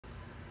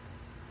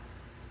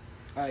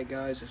Alright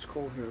guys, it's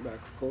Cole here, back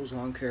with Cole's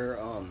Lawn Care.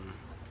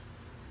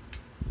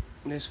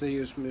 This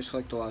video is just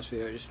like the last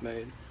video I just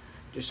made.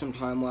 Just some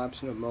time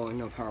lapse of mowing,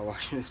 no power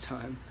washing this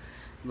time.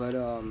 But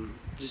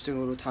just a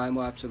little time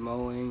lapse of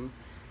mowing,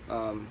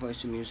 play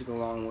some music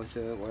along with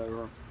it,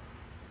 whatever.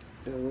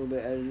 Do a little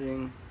bit of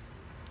editing.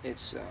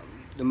 It's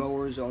the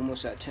mower is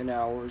almost at 10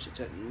 hours. It's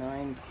at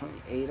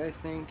 9.8 I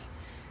think.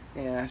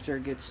 And after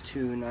it gets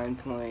to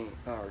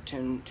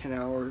 10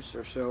 hours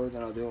or so,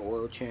 then I'll do an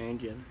oil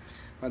change. And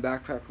my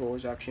backpack oil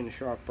is actually in the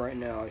shop right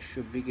now. I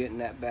should be getting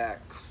that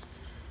back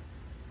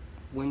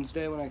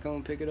Wednesday when I come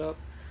and pick it up.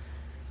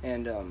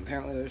 And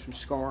apparently there's some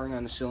scarring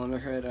on the cylinder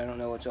head. I don't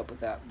know what's up with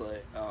that,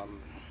 but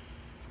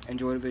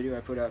enjoy the video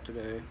I put out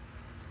today,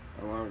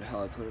 or whatever the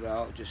hell I put it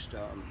out. Just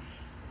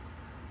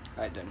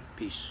alright then,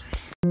 peace.